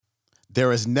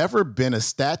There has never been a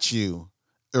statue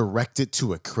erected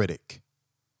to a critic.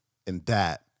 And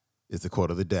that is the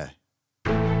quote of the day.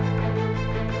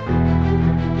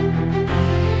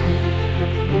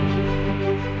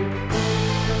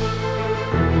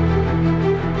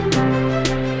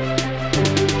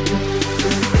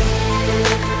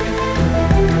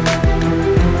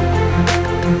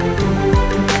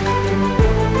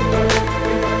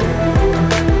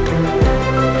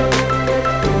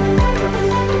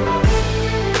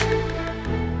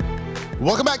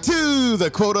 Welcome back to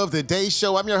the Quote of the Day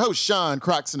Show. I'm your host, Sean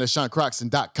Croxton of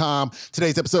SeanCroxton.com.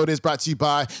 Today's episode is brought to you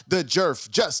by the Jerf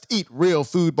Just Eat Real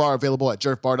Food Bar, available at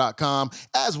jerfbar.com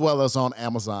as well as on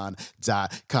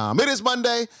Amazon.com. It is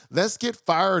Monday. Let's get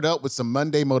fired up with some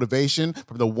Monday motivation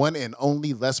from the one and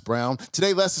only Les Brown.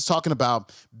 Today, Les is talking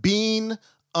about being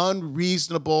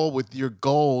unreasonable with your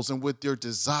goals and with your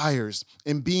desires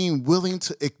and being willing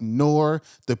to ignore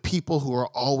the people who are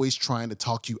always trying to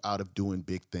talk you out of doing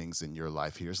big things in your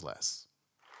life. Here's Les.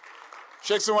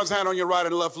 Shake someone's hand on your right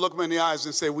and left, look them in the eyes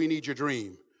and say, we need your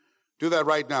dream. Do that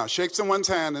right now. Shake someone's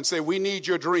hand and say, we need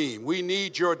your dream. We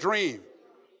need your dream.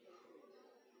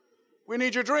 We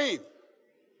need your dream.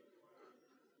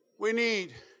 We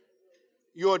need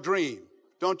your dream.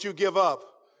 Don't you give up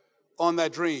on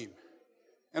that dream.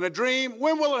 And a dream,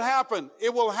 when will it happen?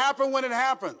 It will happen when it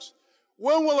happens.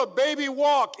 When will a baby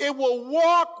walk? It will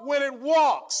walk when it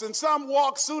walks, and some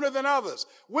walk sooner than others.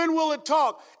 When will it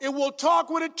talk? It will talk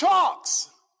when it talks.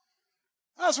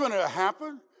 That's when it'll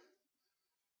happen.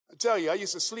 I tell you, I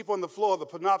used to sleep on the floor of the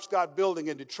Penobscot building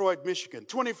in Detroit, Michigan,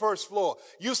 21st floor.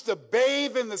 Used to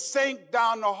bathe in the sink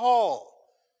down the hall.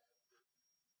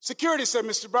 Security said,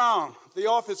 Mr. Brown, the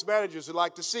office managers would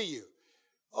like to see you.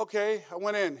 Okay, I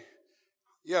went in.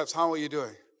 Yes, how are you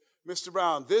doing? Mr.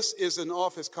 Brown, this is an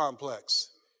office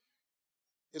complex.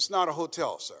 It's not a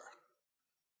hotel, sir.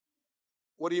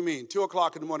 What do you mean? 2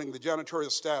 o'clock in the morning, the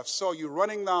janitorial staff saw you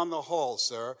running down the hall,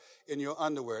 sir, in your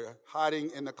underwear,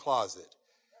 hiding in the closet,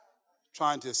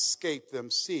 trying to escape them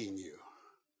seeing you.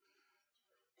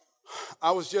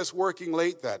 I was just working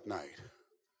late that night.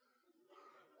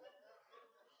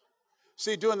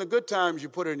 See, during the good times, you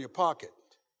put it in your pocket.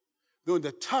 During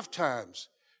the tough times,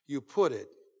 you put it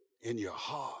in your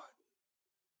heart.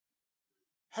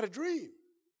 Had a dream.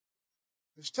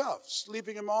 It was tough,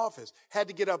 sleeping in my office. Had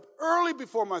to get up early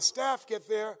before my staff get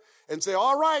there and say,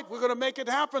 all right, we're going to make it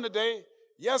happen today.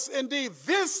 Yes, indeed,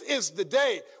 this is the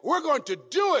day. We're going to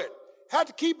do it. I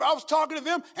was talking to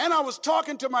them and I was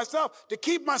talking to myself to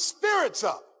keep my spirits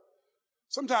up.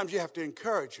 Sometimes you have to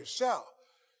encourage yourself.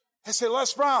 I say,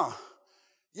 Les Brown,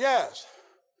 yes.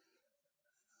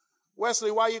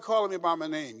 Wesley, why are you calling me by my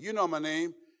name? You know my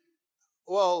name.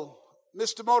 Well,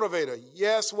 Mr. Motivator.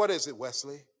 Yes, what is it,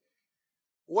 Wesley?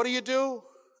 What do?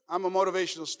 I'm a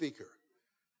motivational speaker.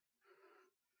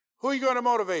 Who are you going to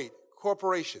motivate?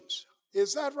 Corporations.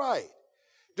 Is that right?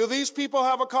 Do these people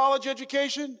have a college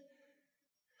education?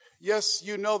 Yes,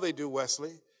 you know they do,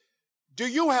 Wesley. Do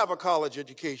you have a college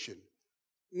education?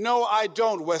 No, I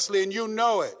don't, Wesley, and you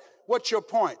know it. What's your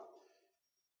point?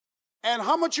 And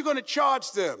how much are you going to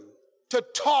charge them to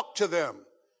talk to them?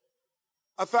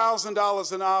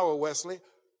 $1,000 an hour, Wesley.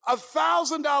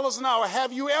 $1,000 an hour.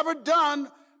 Have you ever done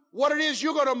what it is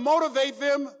you're going to motivate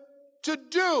them to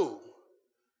do?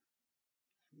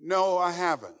 No, I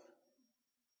haven't.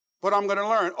 But I'm going to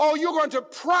learn. Oh, you're going to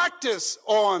practice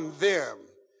on them.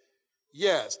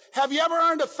 Yes. Have you ever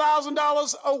earned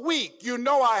 $1,000 a week? You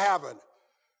know I haven't.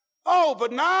 Oh,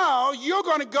 but now you're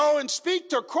going to go and speak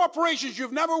to corporations.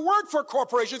 You've never worked for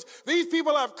corporations. These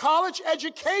people have college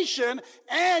education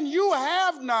and you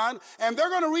have none. And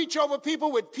they're going to reach over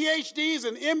people with PhDs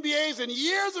and MBAs and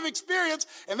years of experience.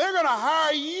 And they're going to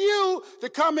hire you to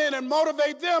come in and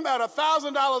motivate them at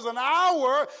 $1,000 an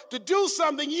hour to do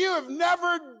something you have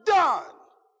never done.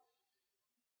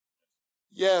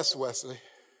 Yes, Wesley.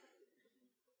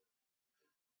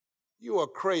 You are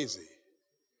crazy.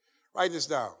 Write this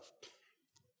down.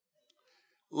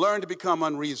 Learn to become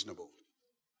unreasonable.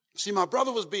 See, my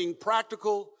brother was being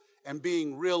practical and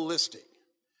being realistic.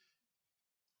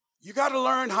 You got to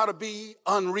learn how to be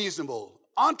unreasonable.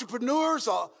 Entrepreneurs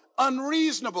are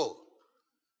unreasonable.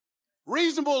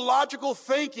 Reasonable, logical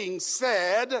thinking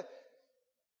said,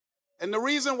 and the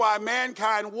reason why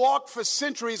mankind walked for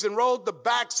centuries and rode the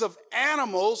backs of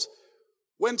animals,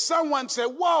 when someone said,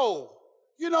 whoa,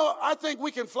 I think we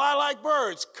can fly like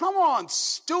birds. Come on,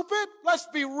 stupid. Let's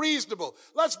be reasonable.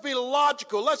 Let's be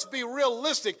logical. Let's be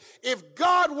realistic. If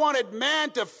God wanted man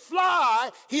to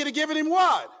fly, he'd have given him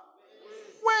what?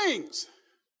 Wings.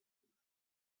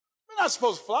 We're not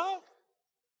supposed to fly.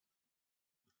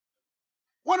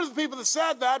 One of the people that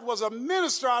said that was a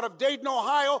minister out of Dayton,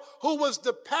 Ohio, who was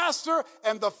the pastor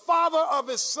and the father of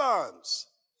his sons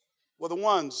were the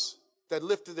ones that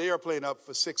lifted the airplane up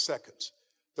for 6 seconds,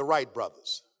 the Wright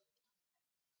brothers.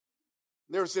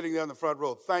 They were sitting there in the front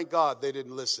row. Thank God they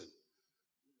didn't listen.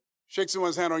 Shake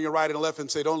someone's hand on your right and left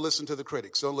and say, don't listen to the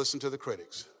critics. Don't listen to the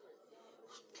critics.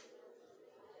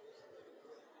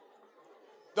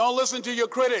 Don't listen to your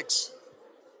critics.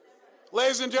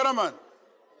 Ladies and gentlemen,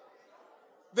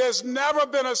 there's never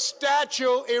been a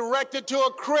statue erected to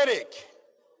a critic.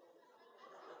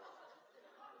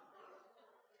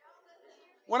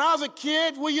 When I was a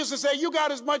kid, we used to say, you got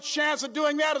as much chance of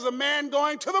doing that as a man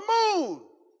going to the moon.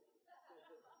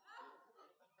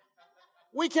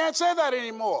 We can't say that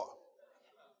anymore.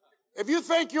 If you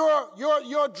think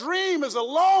your dream is a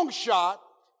long shot,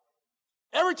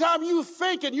 every time you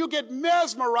think and you get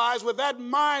mesmerized with that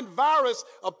mind virus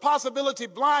of possibility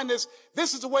blindness,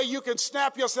 this is the way you can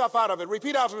snap yourself out of it.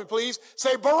 Repeat after me, please.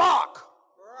 Say, Barack. Barack.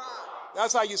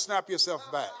 That's how you snap yourself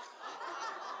back.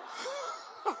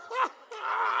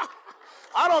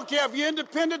 I don't care if you're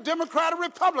independent, Democrat, or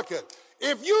Republican.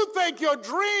 If you think your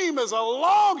dream is a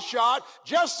long shot,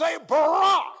 just say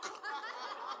Barack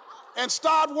and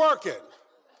start working.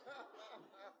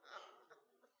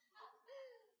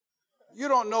 You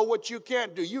don't know what you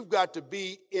can't do. You've got to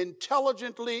be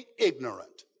intelligently ignorant.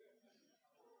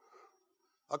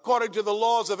 According to the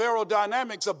laws of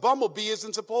aerodynamics, a bumblebee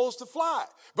isn't supposed to fly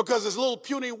because its little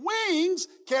puny wings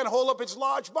can't hold up its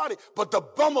large body. But the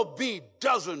bumblebee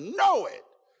doesn't know it.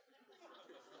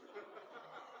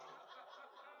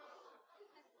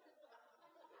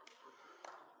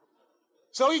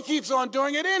 So he keeps on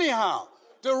doing it anyhow.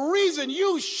 The reason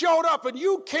you showed up and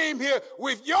you came here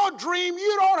with your dream,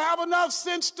 you don't have enough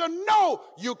sense to know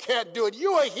you can't do it.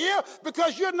 You are here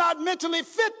because you're not mentally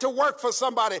fit to work for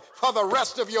somebody for the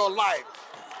rest of your life.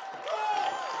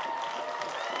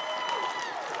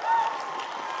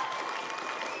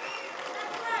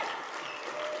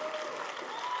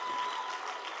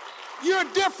 You're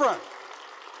different.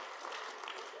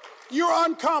 You're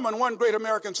uncommon. One great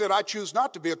American said, I choose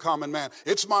not to be a common man.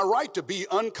 It's my right to be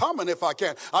uncommon if I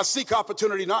can. I seek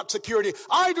opportunity, not security.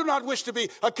 I do not wish to be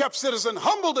a kept citizen,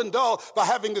 humbled and dull by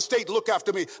having the state look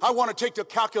after me. I want to take the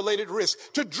calculated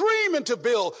risk, to dream and to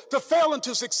build, to fail and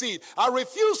to succeed. I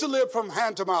refuse to live from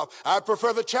hand to mouth. I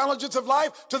prefer the challenges of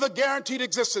life to the guaranteed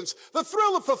existence, the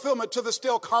thrill of fulfillment to the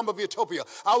still calm of utopia.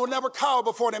 I will never cower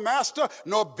before any master,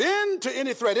 nor bend to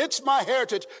any threat. It's my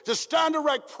heritage to stand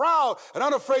erect, proud, and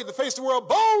unafraid to face the world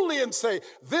boldly and say,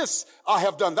 this I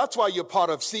have done. That's why you're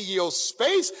part of CEO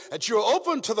Space, that you're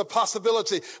open to the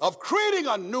possibility of creating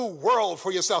a new world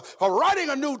for yourself, of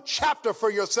writing a new chapter for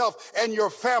yourself and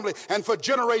your family, and for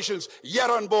generations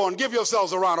yet unborn. Give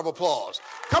yourselves a round of applause.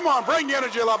 Come on, bring the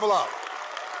energy level up.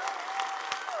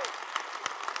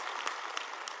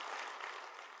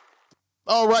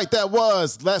 All right, that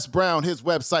was Les Brown. His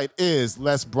website is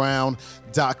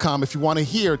lesbrown.com. If you want to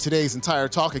hear today's entire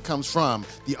talk, it comes from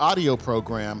the audio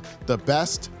program, The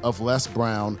Best of Les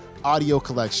Brown audio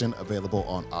collection, available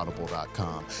on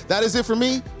audible.com. That is it for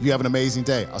me. You have an amazing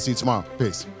day. I'll see you tomorrow.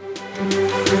 Peace.